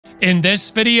In this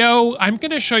video, I'm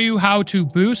going to show you how to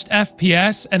boost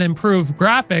FPS and improve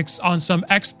graphics on some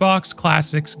Xbox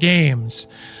Classics games.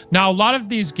 Now, a lot of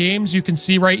these games you can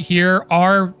see right here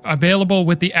are available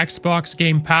with the Xbox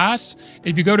Game Pass.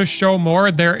 If you go to show more,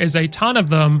 there is a ton of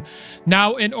them.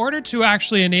 Now, in order to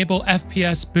actually enable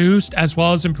FPS boost as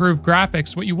well as improve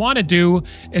graphics, what you want to do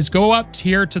is go up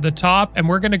here to the top and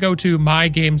we're going to go to My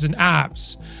Games and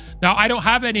Apps. Now, I don't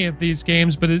have any of these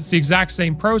games, but it's the exact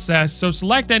same process. So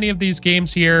select any of these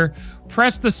games here,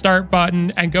 press the start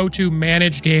button, and go to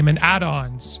Manage Game and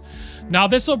Add-ons. Now,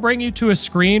 this will bring you to a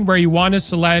screen where you want to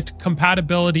select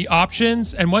compatibility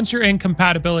options. And once you're in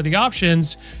compatibility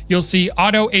options, you'll see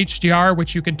auto HDR,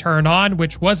 which you can turn on,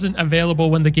 which wasn't available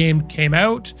when the game came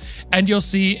out. And you'll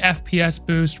see FPS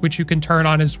boost, which you can turn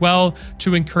on as well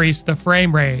to increase the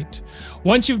frame rate.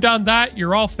 Once you've done that,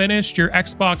 you're all finished. Your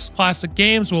Xbox Classic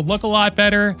games will look a lot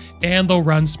better and they'll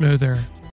run smoother.